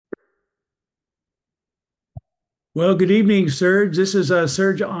Well, good evening, Serge. This is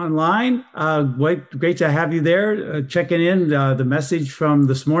Serge Online. Great to have you there, checking in the message from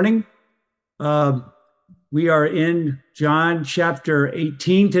this morning. Uh, we are in John chapter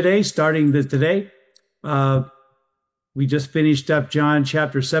 18 today, today. Uh, we just finished up John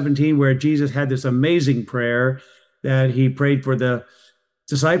chapter 17, where Jesus had this amazing prayer that he prayed for the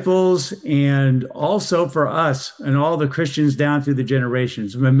disciples and also for us and all the Christians down through the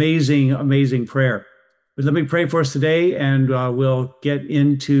generations. An amazing, amazing prayer. But let me pray for us today, and we'll get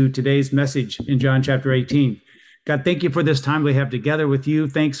into today's message in John chapter 18. God, thank you for this time we have together with you.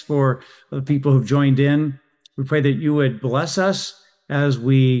 Thanks for the people who've joined in. We pray that you would bless us as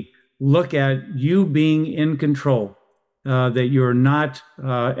we look at you being in control, that you're not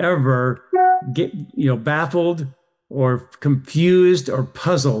ever baffled or confused or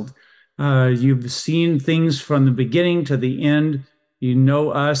puzzled. You've seen things from the beginning to the end. You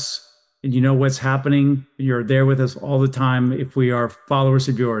know us and you know what's happening. You're there with us all the time if we are followers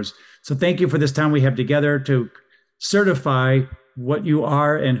of yours. So thank you for this time we have together to certify what you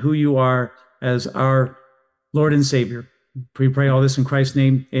are and who you are as our Lord and Savior. We pray all this in Christ's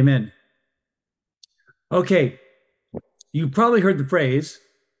name. Amen. Okay, you probably heard the phrase.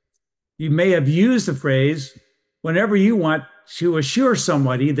 You may have used the phrase whenever you want to assure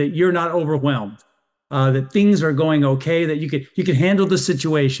somebody that you're not overwhelmed, that things are going okay, that you can handle the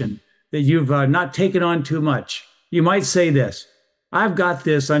situation, that you've not taken on too much. You might say this: I've got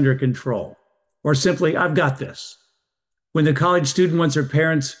this under control, or simply, I've got this. When the college student wants her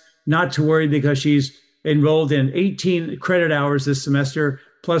parents not to worry because she's enrolled in 18 credit hours this semester,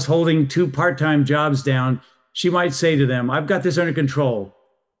 plus holding 2 part-time jobs down, she might say to them, I've got this under control.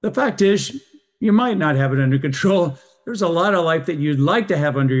 The fact is, you might not have it under control. There's a lot of life that you'd like to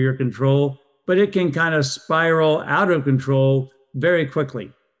have under your control, but it can kind of spiral out of control very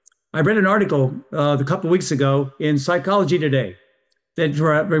quickly. I read an article a couple of weeks ago in Psychology Today that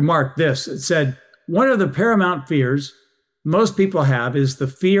remarked this. It said, one of the paramount fears most people have is the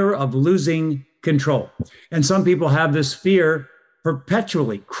fear of losing control. And some people have this fear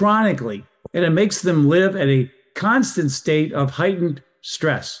perpetually, chronically, and it makes them live at a constant state of heightened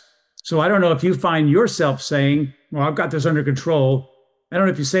stress. So I don't know if you find yourself saying, well, I've got this under control. I don't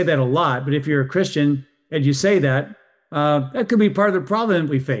know if you say that a lot, but if you're a Christian and you say that, that could be part of the problem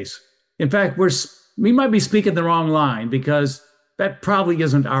that we face. In fact, we might be speaking the wrong line, because that probably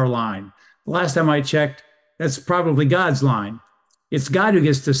isn't our line. The last time I checked, that's probably God's line. It's God who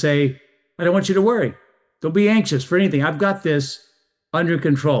gets to say, I don't want you to worry. Don't be anxious for anything. I've got this under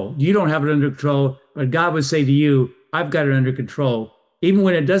control. You don't have it under control, but God would say to you, I've got it under control, even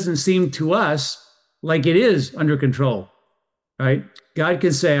when it doesn't seem to us like it is under control, right? God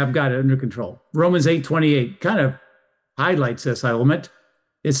can say, I've got it under control. Romans 8:28 kind of highlights this element.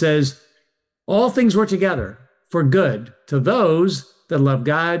 It says, all things work together for good to those that love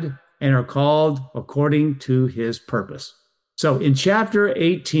God and are called according to his purpose. So in chapter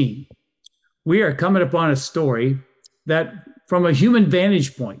 18, we are coming upon a story that, from a human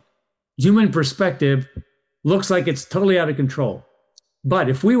vantage point, human perspective, looks like it's totally out of control. But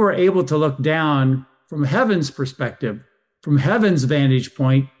if we were able to look down from heaven's perspective, from heaven's vantage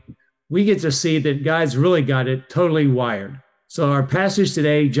point, we get to see that God's really got it totally wired. So our passage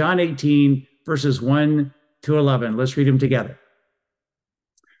today, John 18, verses 1 to 11. Let's read them together.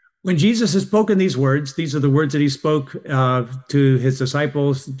 When Jesus had spoken these words, these are the words that he spoke to his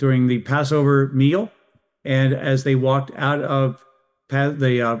disciples during the Passover meal. And as they walked out of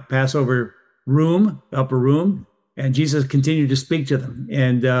the Passover room, upper room, and Jesus continued to speak to them.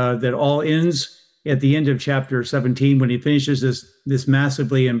 And that all ends at the end of chapter 17 when he finishes this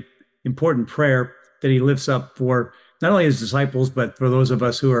massively important prayer that he lifts up for not only his disciples, but for those of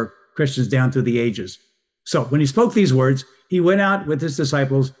us who are Christians down through the ages. So when he spoke these words, he went out with his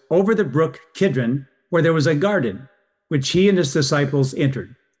disciples over the brook Kidron, where there was a garden, which he and his disciples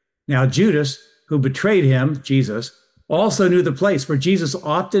entered. Now Judas, who betrayed him, Jesus, also knew the place, for Jesus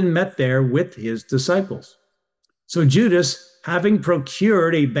often met there with his disciples. So Judas, having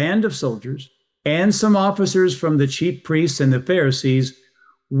procured a band of soldiers and some officers from the chief priests and the Pharisees,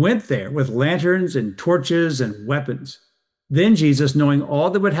 went there with lanterns and torches and weapons. Then Jesus, knowing all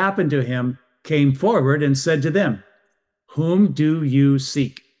that would happen to him, came forward and said to them, whom do you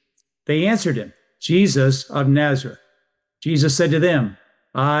seek? They answered him, Jesus of Nazareth. Jesus said to them,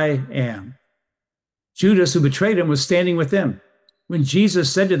 I am. Judas, who betrayed him, was standing with them. When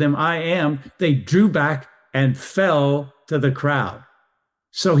Jesus said to them, I am, they drew back and fell to the crowd.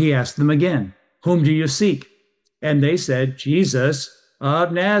 So he asked them again, whom do you seek? And they said, Jesus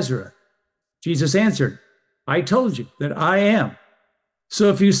of Nazareth. Jesus answered, I told you that I am. So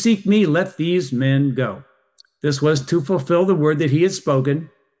if you seek me, let these men go. This was to fulfill the word that he had spoken.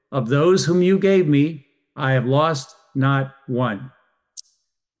 Of those whom you gave me, I have lost not one.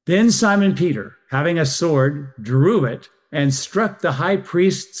 Then Simon Peter, having a sword, drew it and struck the high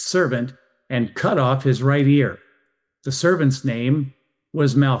priest's servant and cut off his right ear. The servant's name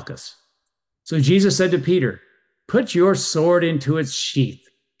was Malchus. So Jesus said to Peter, "Put your sword into its sheath.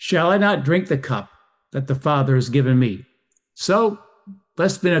 Shall I not drink the cup that the Father has given me?" So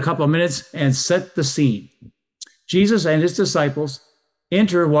let's spend a couple of minutes and set the scene. Jesus and his disciples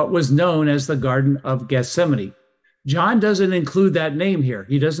enter what was known as the Garden of Gethsemane. John doesn't include that name here.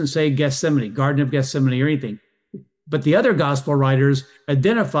 He doesn't say Gethsemane, Garden of Gethsemane or anything. But the other gospel writers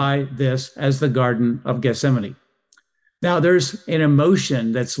identify this as the Garden of Gethsemane. Now, there's an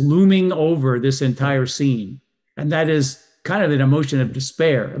emotion that's looming over this entire scene, and that is kind of an emotion of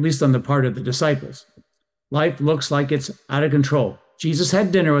despair, at least on the part of the disciples. Life looks like it's out of control. Jesus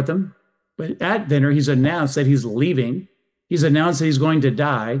had dinner with them, but at dinner, he's announced that he's leaving. He's announced that he's going to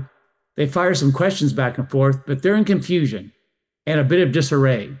die. They fire some questions back and forth, but they're in confusion and a bit of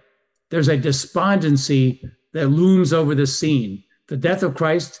disarray. There's a despondency that looms over the scene. The death of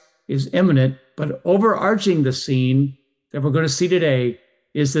Christ is imminent, but overarching the scene that we're going to see today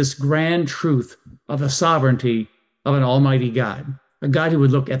is this grand truth of the sovereignty of an almighty God, a God who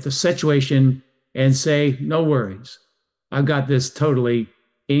would look at the situation and say, "No worries, I've got this totally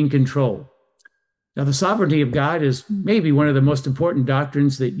in control." Now, the sovereignty of God is maybe one of the most important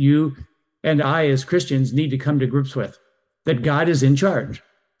doctrines that you and I as Christians need to come to grips with, that God is in charge.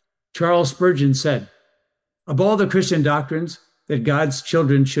 Charles Spurgeon said, "Of all the Christian doctrines that God's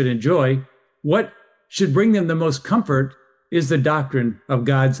children should enjoy, what should bring them the most comfort is the doctrine of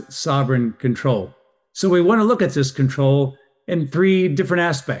God's sovereign control." So we want to look at this control in three different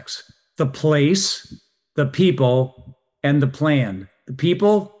aspects: the place, the people, and the plan. The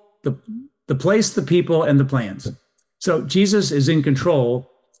people, the place, the people, and the plans. So Jesus is in control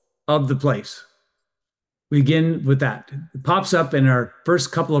of the place. We begin with that. It pops up in our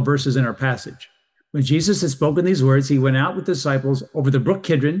first couple of verses in our passage. When Jesus had spoken these words, he went out with the disciples over the brook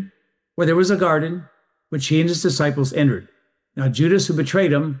Kidron, where there was a garden, which he and his disciples entered. Now Judas, who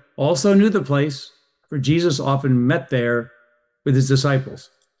betrayed him, also knew the place, for Jesus often met there with his disciples.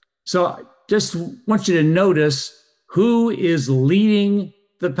 So I just want you to notice who is leading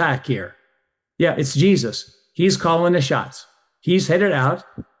the pack here. Yeah, it's Jesus. He's calling the shots. He's headed out,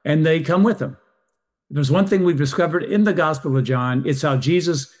 and they come with him. If there's one thing we've discovered in the Gospel of John, it's how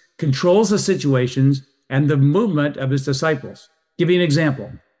Jesus controls the situations and the movement of his disciples. Give you an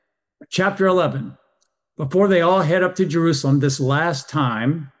example. Chapter 11. Before they all head up to Jerusalem this last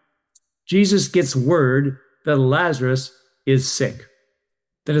time, Jesus gets word that Lazarus is sick.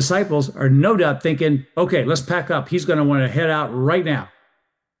 The disciples are no doubt thinking, okay, let's pack up. He's going to want to head out right now.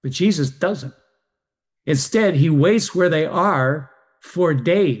 But Jesus doesn't. Instead, he waits where they are for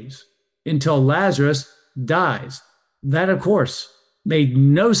days until Lazarus dies. That, of course, made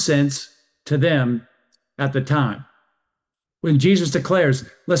no sense to them at the time. When Jesus declares,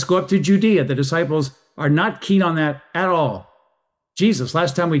 let's go up to Judea, the disciples are not keen on that at all. Jesus,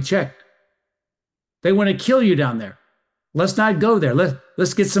 last time we checked, they want to kill you down there. Let's not go there.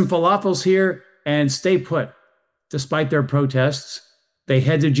 Let's get some falafels here and stay put. Despite their protests, they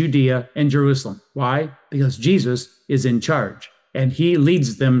head to Judea and Jerusalem. Why? Because Jesus is in charge, and he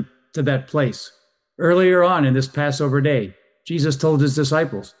leads them to that place. Earlier on in this Passover day, Jesus told his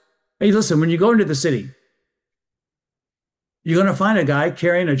disciples, hey, listen, when you go into the city, you're going to find a guy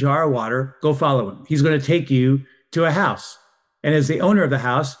carrying a jar of water. Go follow him. He's going to take you to a house. And as the owner of the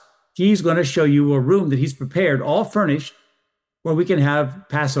house, he's going to show you a room that he's prepared, all furnished, where we can have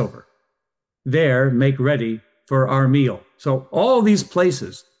Passover. There, make ready for our meal. So all these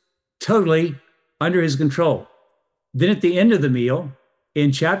places, totally under his control. Then at the end of the meal,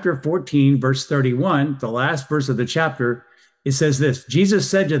 in chapter 14, verse 31, the last verse of the chapter, it says this, Jesus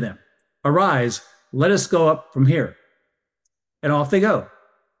said to them, arise, let us go up from here. And off they go.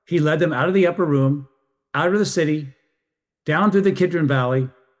 He led them out of the upper room, out of the city, down through the Kidron Valley,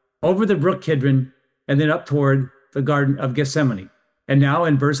 over the brook Kidron, and then up toward the Garden of Gethsemane. And now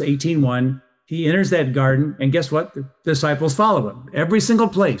in verse 18:1, he enters that garden, and guess what? The disciples follow him. Every single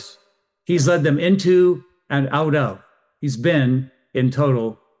place he's led them into and out of. He's been in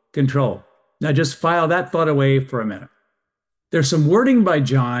total control. Now just file that thought away for a minute. There's some wording by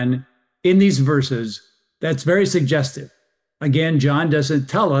John in these verses that's very suggestive. Again, John doesn't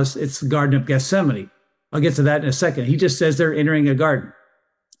tell us it's the Garden of Gethsemane. I'll get to that in a second. He just says they're entering a garden.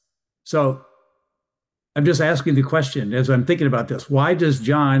 So I'm just asking the question as I'm thinking about this. Why does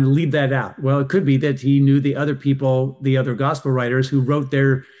John leave that out? Well, it could be that he knew the other people, the other gospel writers who wrote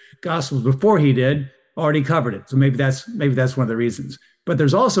their gospels before he did, already covered it. So maybe that's one of the reasons. But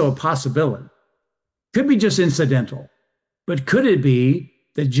there's also a possibility. Could be just incidental, but could it be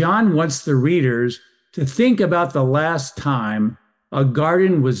that John wants the readers to think about the last time a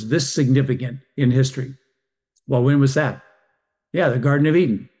garden was this significant in history? Well, when was that? Yeah, the Garden of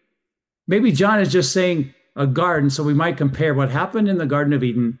Eden. Maybe John is just saying a garden, so we might compare what happened in the Garden of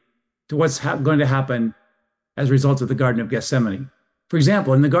Eden to what's going to happen as a result of the Garden of Gethsemane. For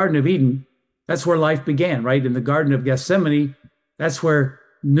example, in the Garden of Eden, that's where life began, right? In the Garden of Gethsemane, that's where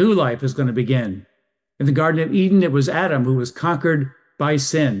new life is going to begin. In the Garden of Eden, it was Adam who was conquered by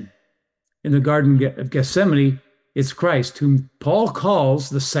sin. In the Garden of Gethsemane, it's Christ, whom Paul calls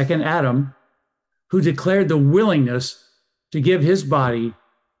the second Adam, who declared the willingness to give his body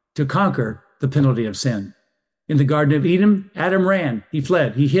to conquer the penalty of sin. In the Garden of Eden, Adam ran, he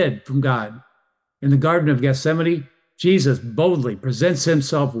fled, he hid from God. In the Garden of Gethsemane, Jesus boldly presents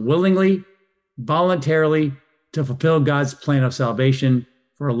himself willingly, voluntarily, to fulfill God's plan of salvation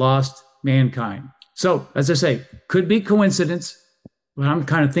for a lost mankind. So, as I say, could be coincidence, but I'm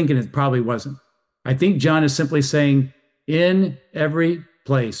kind of thinking it probably wasn't. I think John is simply saying, in every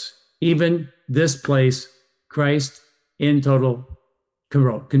place, even this place, Christ in total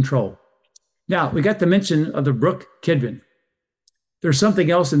control. Now, we got the mention of the brook Kidron. There's something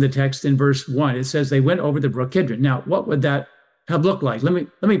else in the text in verse 1. It says they went over the brook Kidron. Now, what would that have looked like? Let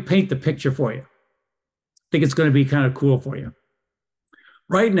me paint the picture for you. I think it's going to be kind of cool for you.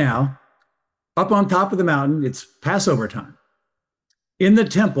 Right now, up on top of the mountain, it's Passover time. In the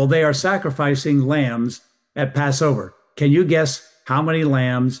temple, they are sacrificing lambs at Passover. Can you guess how many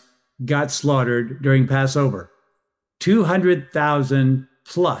lambs got slaughtered during Passover? 200,000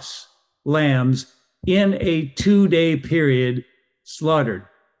 plus lambs in a 2-day period slaughtered.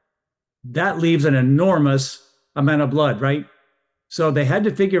 That leaves an enormous amount of blood, right? So they had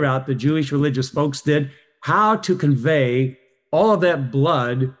to figure out, the Jewish religious folks did, how to convey all of that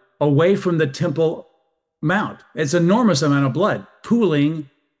blood away from the Temple Mount. It's an enormous amount of blood pooling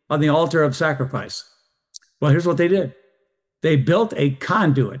on the altar of sacrifice. Well, here's what they did. They built a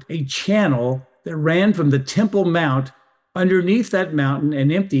conduit, a channel that ran from the Temple Mount underneath that mountain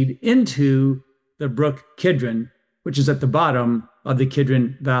and emptied into the brook Kidron, which is at the bottom of the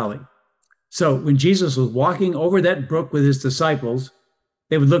Kidron Valley. So when Jesus was walking over that brook with his disciples,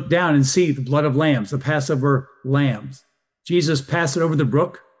 they would look down and see the blood of lambs, the Passover lambs. Jesus passed it over the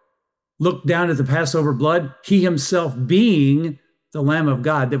brook, looked down at the Passover blood, he himself being the Lamb of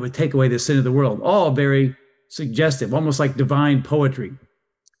God that would take away the sin of the world. All very suggestive, almost like divine poetry.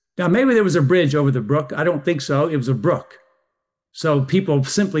 Now, maybe there was a bridge over the brook. I don't think so. It was a brook. So people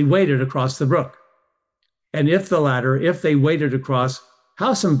simply waded across the brook. And if the latter, if they waded across,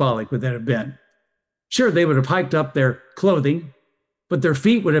 how symbolic would that have been? Sure, they would have hiked up their clothing, but their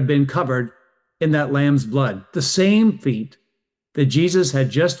feet would have been covered in that lamb's blood, the same feet that Jesus had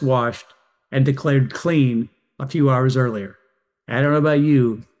just washed and declared clean a few hours earlier. I don't know about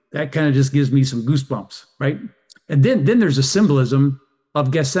you, that kind of just gives me some goosebumps, right? And then there's a symbolism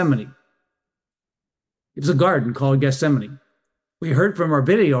of Gethsemane. It was a garden called Gethsemane. We heard from our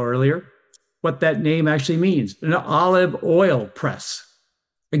video earlier what that name actually means, an olive oil press.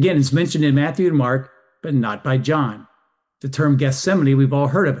 Again, it's mentioned in Matthew and Mark, but not by John. The term Gethsemane, we've all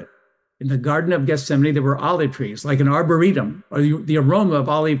heard of it. In the Garden of Gethsemane, there were olive trees, like an arboretum, or the aroma of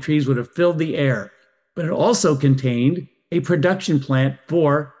olive trees would have filled the air. But it also contained a production plant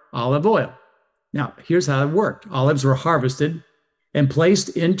for olive oil. Now, here's how it worked. Olives were harvested and placed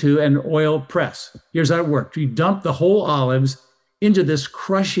into an oil press. Here's how it worked. You dump the whole olives into this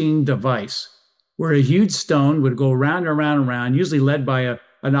crushing device where a huge stone would go round and round and round, usually led by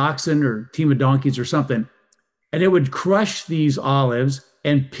an oxen or team of donkeys or something. And it would crush these olives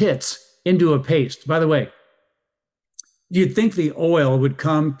and pits into a paste. By the way, you'd think the oil would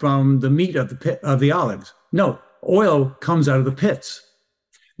come from the meat of the olives. No, oil comes out of the pits.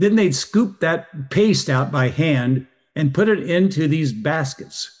 Then they'd scoop that paste out by hand and put it into these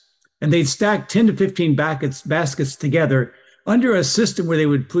baskets. And they'd stack 10 to 15 baskets together under a system where they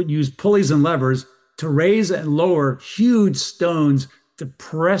would use pulleys and levers to raise and lower huge stones to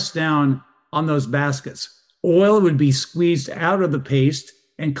press down on those baskets. Oil would be squeezed out of the paste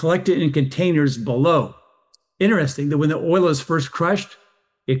and collected in containers below. Interesting that when the oil is first crushed,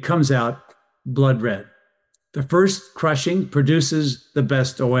 it comes out blood red. The first crushing produces the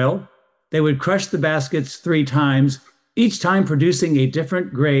best oil. They would crush the baskets 3 times, each time producing a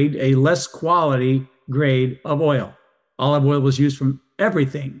different grade, a less quality grade of oil. Olive oil was used from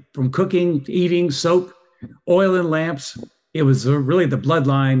everything, from cooking, to eating, soap, oil in lamps. It was really the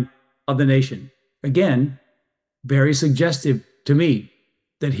bloodline of the nation. Again, very suggestive to me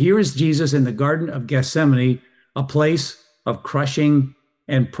that here is Jesus in the Garden of Gethsemane, a place of crushing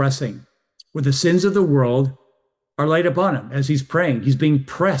and pressing, where the sins of the world are laid upon him as he's praying. He's being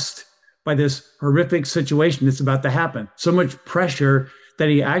pressed by this horrific situation that's about to happen. So much pressure that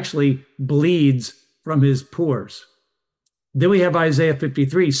he actually bleeds from his pores. Then we have Isaiah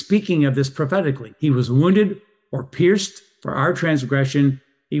 53 speaking of this prophetically. He was wounded or pierced for our transgression.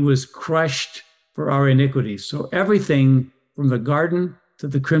 He was crushed for our iniquities. So everything from the garden to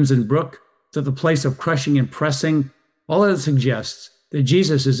the crimson brook to the place of crushing and pressing, all of it suggests that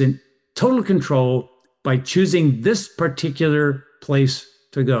Jesus is in total control by choosing this particular place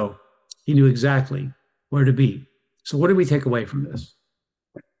to go. He knew exactly where to be. So what do we take away from this?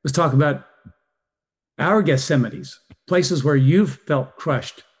 Let's talk about our Gethsemanes, places where you've felt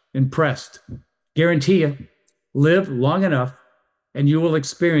crushed and pressed. Guarantee you, live long enough and you will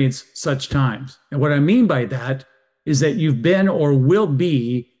experience such times. And what I mean by that is that you've been or will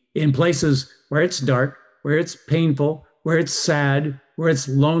be in places where it's dark, where it's painful, where it's sad, where it's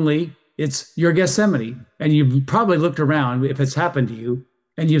lonely. It's your Gethsemane. And you've probably looked around, if it's happened to you,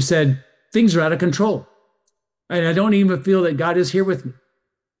 and you've said, things are out of control. And I don't even feel that God is here with me.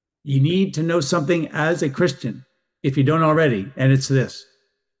 You need to know something as a Christian, if you don't already, and it's this.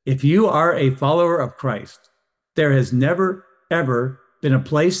 If you are a follower of Christ, there has never, ever been a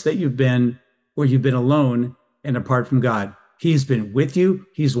place that you've been where you've been alone and apart from God. He's been with you.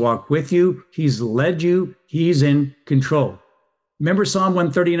 He's walked with you. He's led you. He's in control. Remember Psalm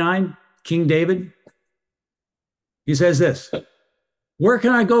 139, King David? He says this, where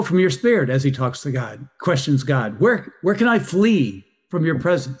can I go from your spirit, as he talks to God, questions God? Where can I flee from your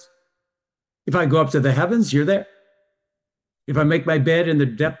presence? If I go up to the heavens, you're there. If I make my bed in the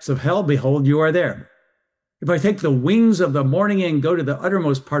depths of hell, behold, you are there. If I take the wings of the morning and go to the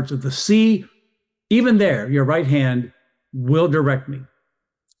uttermost parts of the sea, even there, your right hand will direct me.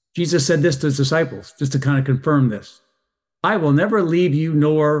 Jesus said this to his disciples, just to kind of confirm this. I will never leave you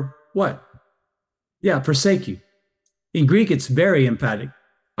nor what? Yeah, forsake you. In Greek, it's very emphatic.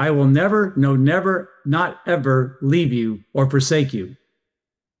 I will never, no, never, not ever leave you or forsake you.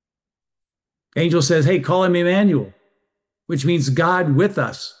 Angel says, hey, call him Emmanuel, which means God with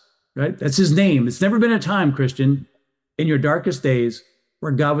us, right? That's his name. It's never been a time, Christian, in your darkest days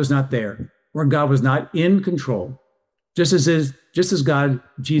where God was not there, where God was not in control. Just as God,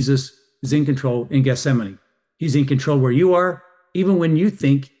 Jesus, is in control in Gethsemane. He's in control where you are, even when you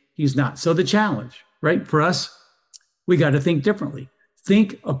think he's not. So the challenge, right, for us, we got to think differently.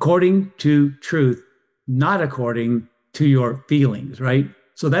 Think according to truth, not according to your feelings, right?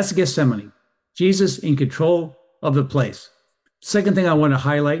 So that's Gethsemane. Jesus in control of the place. Second thing I want to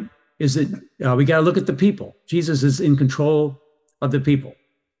highlight is that we got to look at the people. Jesus is in control of the people.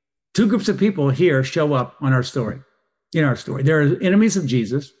 Two groups of people here show up on our story, in our story. There are enemies of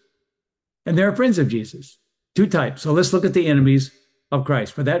Jesus and there are friends of Jesus. Two types. So let's look at the enemies of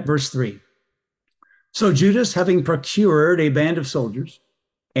Christ. For that, verse 3. So Judas, having procured a band of soldiers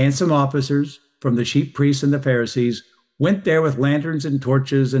and some officers from the chief priests and the Pharisees, went there with lanterns and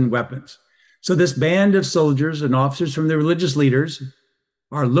torches and weapons. So this band of soldiers and officers from the religious leaders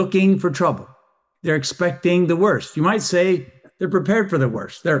are looking for trouble. They're expecting the worst. You might say they're prepared for the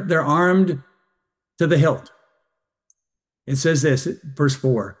worst. They're armed to the hilt. It says this, verse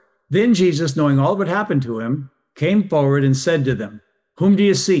 4. Then Jesus, knowing all that would happen to him, came forward and said to them, whom do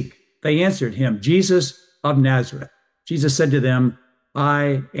you seek? They answered him, Jesus of Nazareth. Jesus said to them,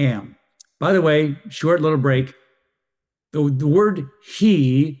 I am. By the way, short little break. The word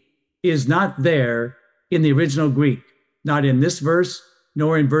he is not there in the original Greek, not in this verse,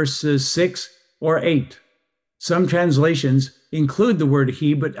 nor in verses 6 or 8. Some translations include the word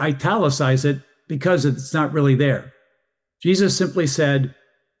he, but italicize it because it's not really there. Jesus simply said,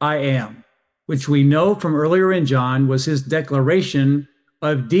 I am, which we know from earlier in John was his declaration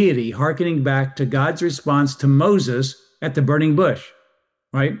of deity, hearkening back to God's response to Moses at the burning bush,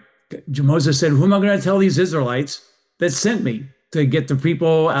 right? Moses said, who am I going to tell these Israelites that sent me to get the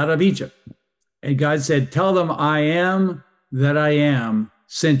people out of Egypt? And God said, tell them I am that I am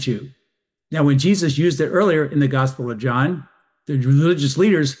sent you. Now, when Jesus used it earlier in the Gospel of John, the religious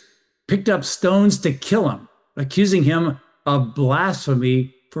leaders picked up stones to kill him, accusing him of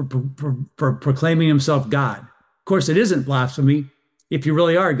blasphemy for proclaiming himself God. Of course, it isn't blasphemy if you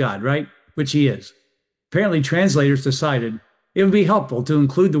really are God, right? Which he is. Apparently, translators decided it would be helpful to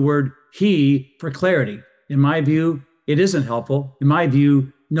include the word he for clarity. In my view, it isn't helpful. In my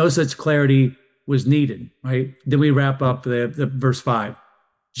view, no such clarity was needed, right? Then we wrap up the verse 5.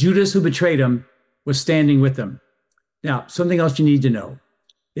 Judas, who betrayed him, was standing with them. Now, something else you need to know.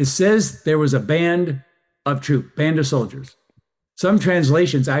 It says there was a band of soldiers. Some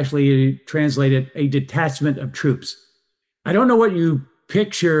translations actually translate it a detachment of troops. I don't know what you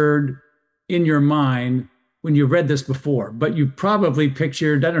pictured in your mind when you read this before, but you probably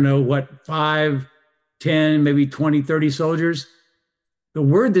pictured, I don't know, what, 5, 10, maybe 20, 30 soldiers. The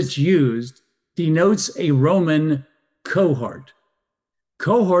word that's used denotes a Roman cohort.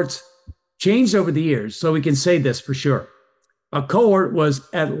 Cohorts changed over the years, so we can say this for sure. A cohort was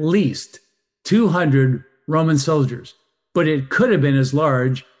at least 200 Roman soldiers, but it could have been as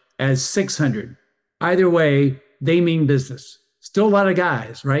large as 600. Either way, they mean business. Still a lot of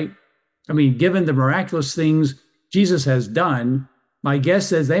guys, right? I mean, given the miraculous things Jesus has done, my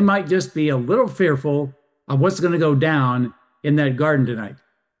guess is they might just be a little fearful of what's going to go down in that garden tonight.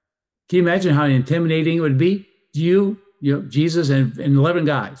 Can you imagine how intimidating it would be? You know, Jesus and 11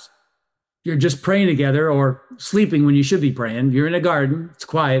 guys. You're just praying together or sleeping when you should be praying. You're in a garden, it's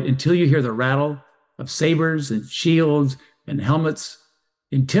quiet until you hear the rattle of sabers and shields and helmets.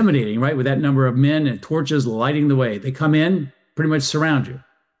 Intimidating, right? With that number of men and torches lighting the way. They come in, pretty much surround you.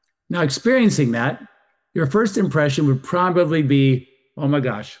 Now, experiencing that, your first impression would probably be, oh my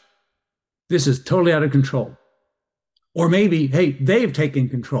gosh, this is totally out of control. Or maybe, hey, they've taken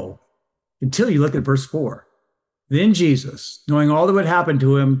control, until you look at verse 4. Then Jesus, knowing all that would happen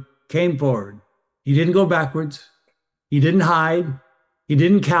to him, came forward. He didn't go backwards. He didn't hide. He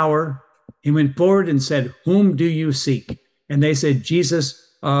didn't cower. He went forward and said, "Whom do you seek?" And they said,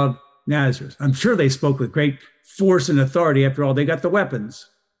 "Jesus of Nazareth." I'm sure they spoke with great force and authority. After all, they got the weapons.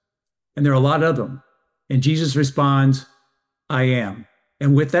 And there are a lot of them. And Jesus responds, "I am."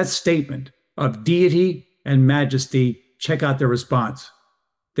 And with that statement of deity and majesty, check out their response.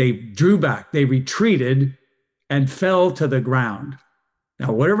 They drew back, they retreated, and fell to the ground.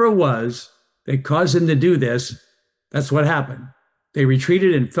 Now, whatever it was that caused them to do this, that's what happened. They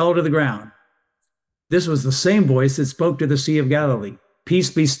retreated and fell to the ground. This was the same voice that spoke to the Sea of Galilee. "Peace,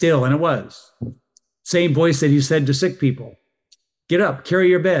 be still," and it was. Same voice that he said to sick people, "Get up, carry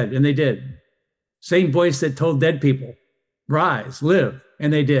your bed," and they did. Same voice that told dead people, "Rise, live,"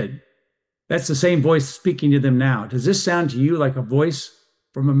 and they did. That's the same voice speaking to them now. Does this sound to you like a voice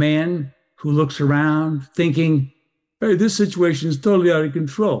from a man who looks around thinking, "Hey, this situation is totally out of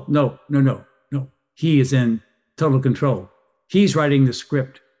control"? No. He is in total control. He's writing the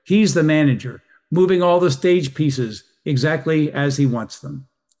script. He's the manager, moving all the stage pieces exactly as he wants them.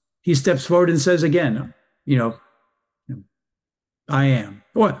 He steps forward and says again, "I am."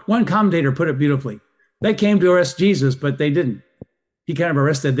 One commentator put it beautifully. They came to arrest Jesus, but they didn't. He kind of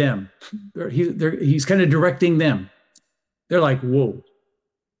arrested them. He's kind of directing them. They're like, whoa.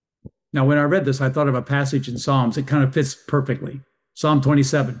 Now, when I read this, I thought of a passage in Psalms. It kind of fits perfectly. Psalm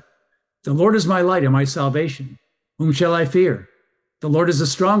 27. "The Lord is my light and my salvation. Whom shall I fear? The Lord is the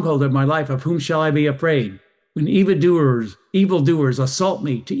stronghold of my life. Of whom shall I be afraid? When evildoers assault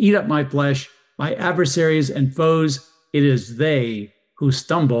me to eat up my flesh, my adversaries and foes, it is they who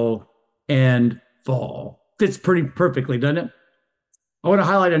stumble and fall." Fits pretty perfectly, doesn't it? I want to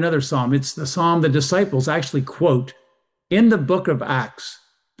highlight another psalm. It's the psalm the disciples actually quote in the book of Acts.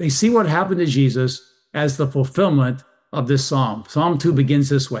 They see what happened to Jesus as the fulfillment of this psalm. Psalm 2 begins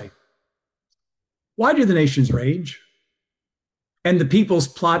this way. "Why do the nations rage and the peoples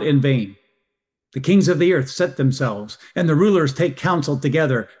plot in vain? The kings of the earth set themselves, and the rulers take counsel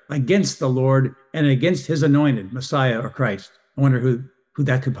together against the Lord and against his anointed," Messiah or Christ. I wonder who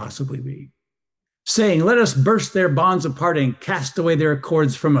that could possibly be. "Saying, let us burst their bonds apart and cast away their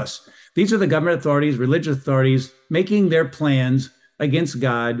cords from us." These are the government authorities, religious authorities, making their plans against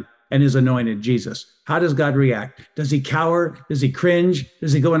God and his anointed, Jesus. How does God react? Does he cower? Does he cringe?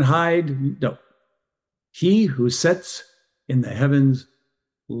 Does he go and hide? No. He who sits in the heavens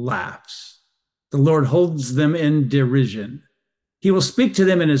laughs. The Lord holds them in derision. He will speak to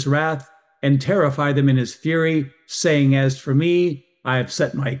them in his wrath and terrify them in his fury, saying, "As for me, I have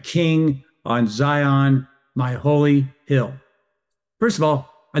set my king on Zion, my holy hill." First of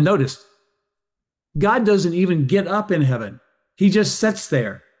all, I noticed God doesn't even get up in heaven. He just sits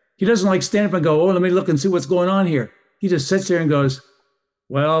there. He doesn't like stand up and go, "Oh, let me look and see what's going on here." He just sits there and goes,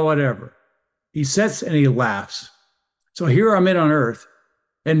 "Well, whatever." He sits and he laughs. So here I'm in on earth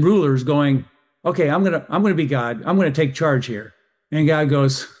and rulers going, "Okay, I'm gonna be God. I'm gonna take charge here." And God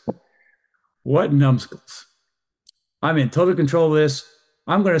goes, "What numbskulls? I'm in total control of this.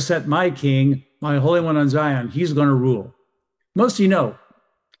 I'm going to set my king, my Holy One on Zion. He's going to rule." Most of you know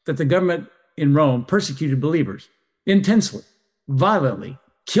that the government in Rome persecuted believers intensely, violently,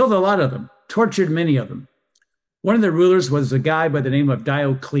 killed a lot of them, tortured many of them. One of the rulers was a guy by the name of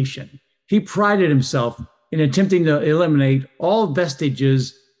Diocletian. He prided himself in attempting to eliminate all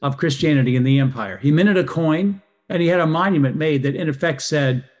vestiges of Christianity in the empire. He minted a coin And he had a monument made that in effect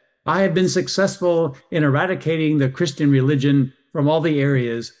said, I have been successful in eradicating the Christian religion from all the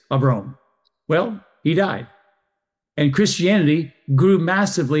areas of Rome. Well, he died. And Christianity grew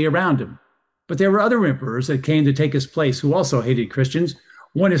massively around him. But there were other emperors that came to take his place who also hated Christians.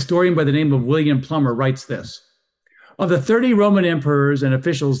 One historian by the name of William Plummer writes this: of the 30 Roman emperors and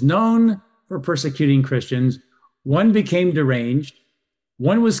officials known for persecuting Christians, one became deranged,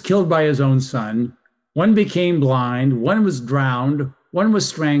 one was killed by his own son, one became blind, one was drowned, one was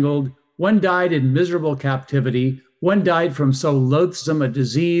strangled, one died in miserable captivity, one died from so loathsome a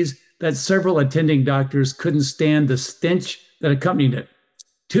disease that several attending doctors couldn't stand the stench that accompanied it.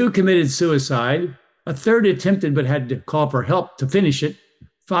 2 committed suicide, a third attempted but had to call for help to finish it.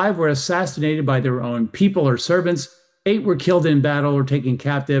 5 were assassinated by their own people or servants. 8 were killed in battle or taken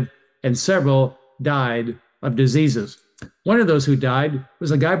captive, and several died of diseases. One of those who died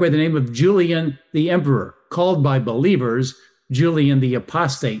was a guy by the name of Julian the Emperor, called by believers Julian the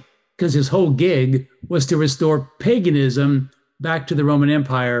Apostate, because his whole gig was to restore paganism back to the Roman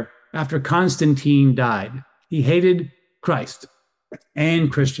Empire after Constantine died. He hated Christ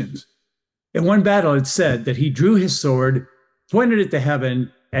and Christians. In one battle, it said that he drew his sword, pointed it to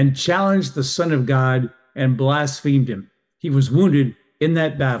heaven, and challenged the Son of God and blasphemed him. He was wounded in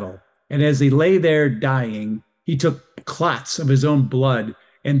that battle, and as he lay there dying, he took clots of his own blood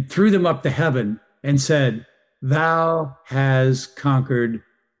and threw them up to heaven and said, "Thou has conquered,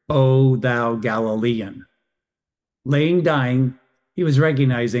 O thou Galilean." Laying dying, he was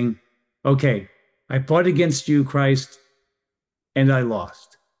recognizing, okay, I fought against you, Christ, and I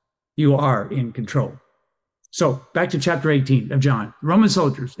lost. You are in control. So back to chapter 18 of John. Roman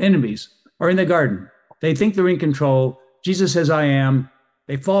soldiers, enemies, are in the garden. They think they're in control. Jesus says, I am.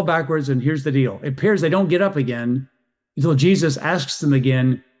 They fall backwards, and here's the deal. It appears they don't get up again until Jesus asks them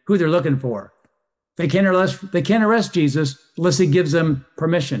again who they're looking for. They can't arrest Jesus unless he gives them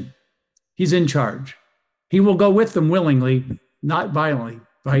permission. He's in charge. He will go with them willingly, not violently,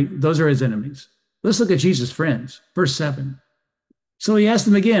 right? Those are his enemies. Let's look at Jesus' friends. Verse 7. So he asked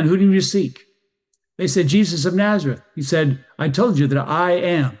them again, who do you seek? They said, Jesus of Nazareth. He said, I told you that I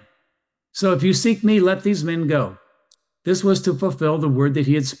am. So if you seek me, let these men go. This was to fulfill the word that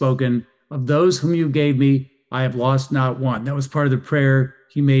he had spoken, of those whom you gave me, I have lost not one. That was part of the prayer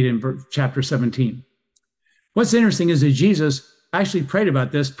he made in chapter 17. What's interesting is that Jesus actually prayed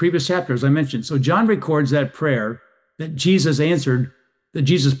about this previous chapter, as I mentioned. So John records that prayer that Jesus answered, that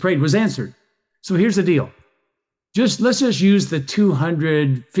Jesus prayed was answered. So here's the deal. Let's just use the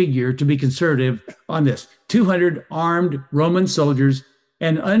 200 figure to be conservative on this. 200 armed Roman soldiers,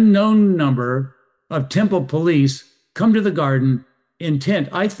 an unknown number of temple police come to the garden intent,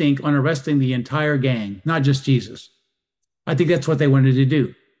 I think, on arresting the entire gang, not just Jesus. I think that's what they wanted to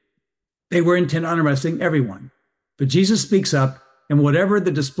do. They were intent on arresting everyone. But Jesus speaks up, and whatever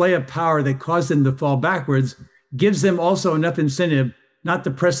the display of power that caused them to fall backwards gives them also enough incentive not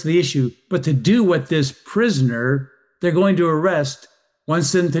to press the issue, but to do what this prisoner they're going to arrest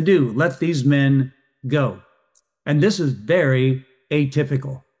wants them to do. Let these men go. And this is very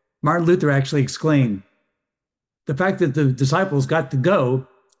atypical. Martin Luther actually exclaimed, the fact that the disciples got to go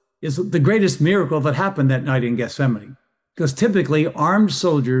is the greatest miracle that happened that night in Gethsemane. Because typically armed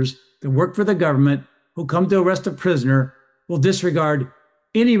soldiers that work for the government who come to arrest a prisoner will disregard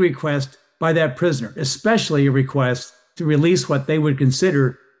any request by that prisoner, especially a request to release what they would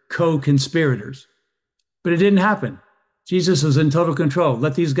consider co-conspirators. But it didn't happen. Jesus was in total control.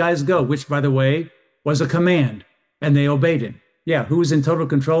 Let these guys go, which, by the way, was a command, and they obeyed it. Yeah, who was in total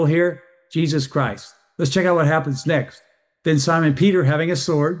control here? Jesus Christ. Let's check out what happens next. Then Simon Peter, having a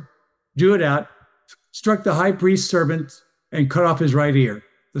sword, drew it out, struck the high priest's servant, and cut off his right ear.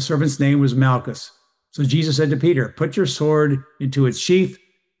 The servant's name was Malchus. So Jesus said to Peter, put your sword into its sheath.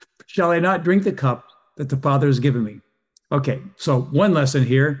 Shall I not drink the cup that the Father has given me? Okay, so one lesson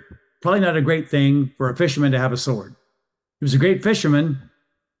here, probably not a great thing for a fisherman to have a sword. He was a great fisherman,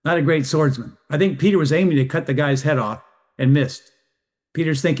 not a great swordsman. I think Peter was aiming to cut the guy's head off and missed.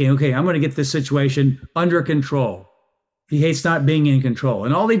 Peter's thinking, okay, I'm going to get this situation under control. He hates not being in control.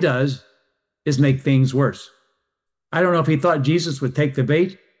 And all he does is make things worse. I don't know if he thought Jesus would take the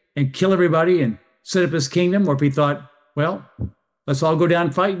bait and kill everybody and set up his kingdom, or if he thought, well, let's all go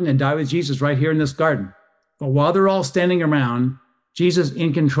down fighting and die with Jesus right here in this garden. But while they're all standing around, Jesus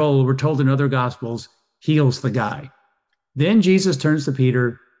in control, we're told in other gospels, heals the guy. Then Jesus turns to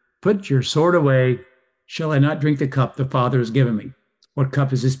Peter, put your sword away. Shall I not drink the cup the Father has given me? What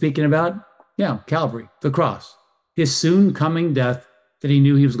cup is he speaking about? Yeah, Calvary, the cross, his soon coming death that he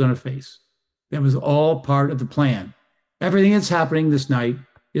knew he was going to face. That was all part of the plan. Everything that's happening this night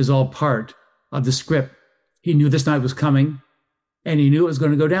is all part of the script. He knew this night was coming, and he knew it was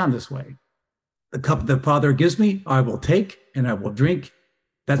going to go down this way. The cup the Father gives me, I will take and I will drink.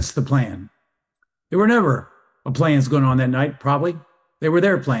 That's the plan. There were never plans going on that night, probably. They were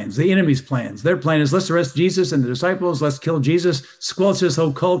their plans, the enemy's plans. Their plan is let's arrest Jesus and the disciples, let's kill Jesus, squelch this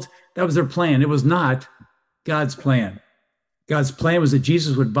whole cult. That was their plan. It was not God's plan. God's plan was that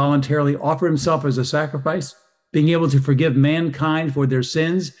Jesus would voluntarily offer himself as a sacrifice, being able to forgive mankind for their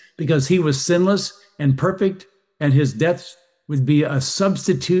sins because he was sinless and perfect, and his death would be a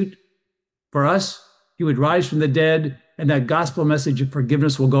substitute for us. He would rise from the dead, and that gospel message of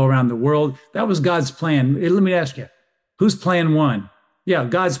forgiveness will go around the world. That was God's plan. Let me ask you, whose plan won? Yeah,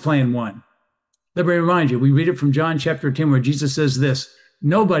 God's plan won. Let me remind you, we read it from John chapter 10, where Jesus says this,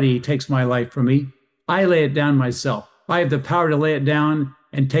 nobody takes my life from me. I lay it down myself. I have the power to lay it down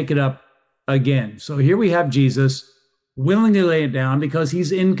and take it up again. So here we have Jesus willingly lay it down because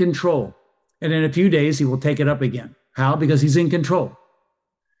he's in control. And in a few days, he will take it up again. How? Because he's in control.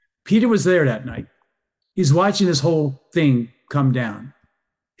 Peter was there that night. He's watching this whole thing come down.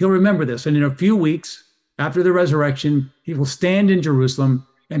 He'll remember this. And in a few weeks after the resurrection, he will stand in Jerusalem,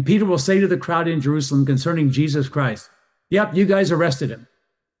 and Peter will say to the crowd in Jerusalem concerning Jesus Christ, yep, you guys arrested him.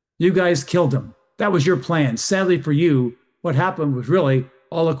 You guys killed him. That was your plan. Sadly for you, what happened was really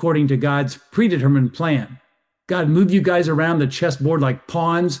all according to God's predetermined plan. God moved you guys around the chessboard like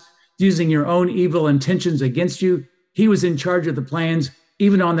pawns, using your own evil intentions against you. He was in charge of the plans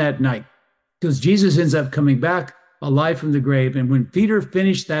even on that night, because Jesus ends up coming back alive from the grave. And when Peter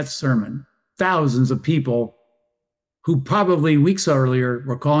finished that sermon, thousands of people who probably weeks earlier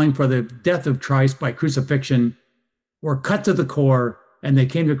were calling for the death of Christ by crucifixion were cut to the core, and they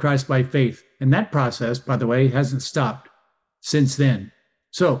came to Christ by faith. And that process, by the way, hasn't stopped since then.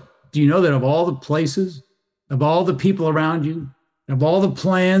 So do you know that of all the places, of all the people around you, of all the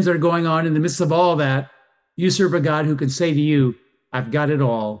plans that are going on in the midst of all that, you serve a God who can say to you, I've got it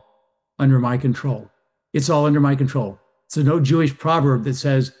all under my control. It's all under my control. So no Jewish proverb that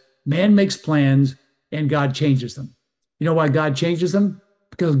says, man makes plans and God changes them. You know why God changes them?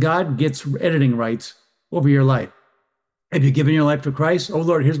 Because God gets editing rights over your life. Have you given your life to Christ? Oh,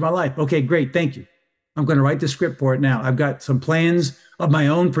 Lord, here's my life. Okay, great. Thank you. I'm going to write the script for it now. I've got some plans of my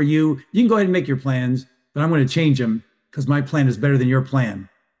own for you. You can go ahead and make your plans, but I'm going to change them because my plan is better than your plan.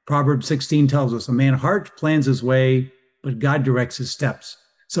 Proverbs 16 tells us a man's heart plans his way, but God directs his steps.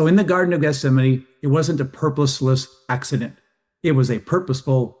 So in the Garden of Gethsemane, it wasn't a purposeless accident. It was a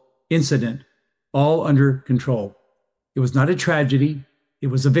purposeful incident, all under control. It was not a tragedy. It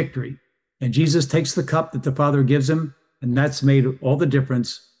was a victory. And Jesus takes the cup that the Father gives him, and that's made all the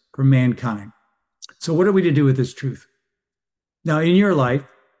difference for mankind. So what are we to do with this truth? Now, in your life,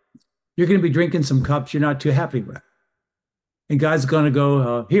 you're going to be drinking some cups you're not too happy with. And God's going to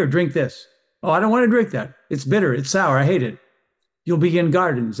go, here, drink this. Oh, I don't want to drink that. It's bitter. It's sour. I hate it. You'll be in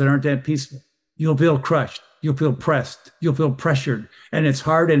gardens that aren't that peaceful. You'll feel crushed. You'll feel pressed. You'll feel pressured. And it's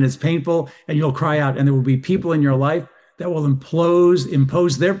hard and it's painful. And you'll cry out. And there will be people in your life that will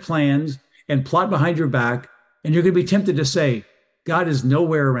impose their plans and plot behind your back. And you're going to be tempted to say, God is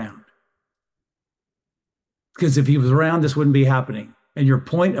nowhere around. Because if he was around, this wouldn't be happening. And your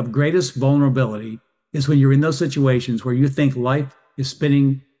point of greatest vulnerability is when you're in those situations where you think life is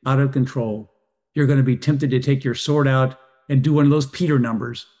spinning out of control. You're going to be tempted to take your sword out and do one of those Peter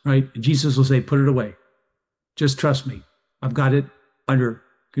numbers, right? And Jesus will say, put it away. Just trust me. I've got it under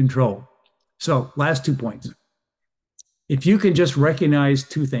control. So last 2 points. If you can just recognize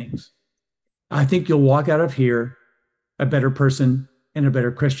 2 things, I think you'll walk out of here a better person and a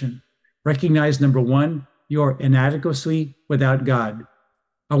better Christian. Recognize, number 1, your inadequacy without God.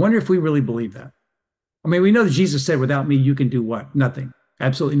 I wonder if we really believe that. I mean, we know that Jesus said, without me, you can do what? Nothing.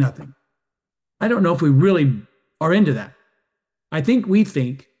 Absolutely nothing. I don't know if we really are into that. I think we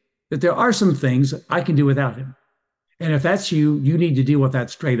think that there are some things I can do without him. And if that's you, you need to deal with that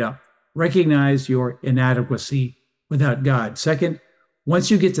straight up. Recognize your inadequacy without God. Second,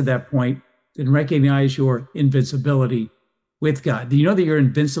 once you get to that point, then recognize your invincibility with God. Do you know that you're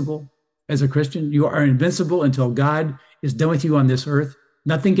invincible as a Christian? You are invincible until God is done with you on this earth.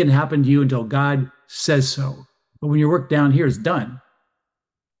 Nothing can happen to you until God says so. But when your work down here is done,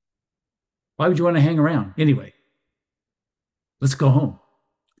 why would you want to hang around? Anyway, let's go home.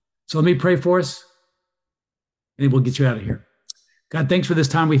 So let me pray for us, and we'll get you out of here. God, thanks for this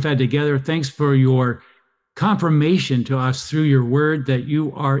time we've had together. Thanks for your confirmation to us through your word that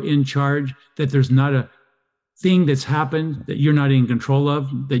you are in charge, that there's not a thing that's happened that you're not in control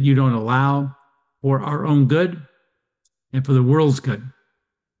of, that you don't allow for our own good and for the world's good.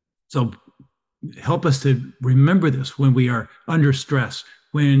 So help us to remember this when we are under stress,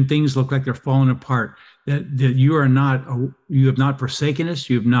 when things look like they're falling apart, that you have not forsaken us,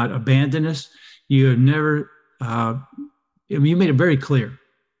 you have not abandoned us, you have never. You made it very clear.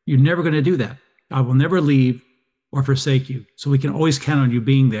 You're never going to do that. I will never leave or forsake you. So we can always count on you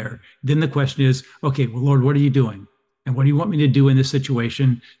being there. Then the question is, okay, well, Lord, what are you doing? And what do you want me to do in this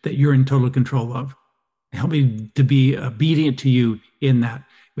situation that you're in total control of? Help me to be obedient to you in that.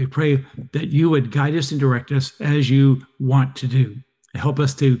 We pray that you would guide us and direct us as you want to do. Help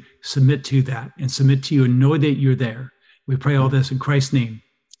us to submit to that and submit to you and know that you're there. We pray all this in Christ's name.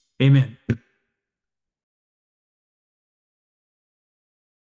 Amen.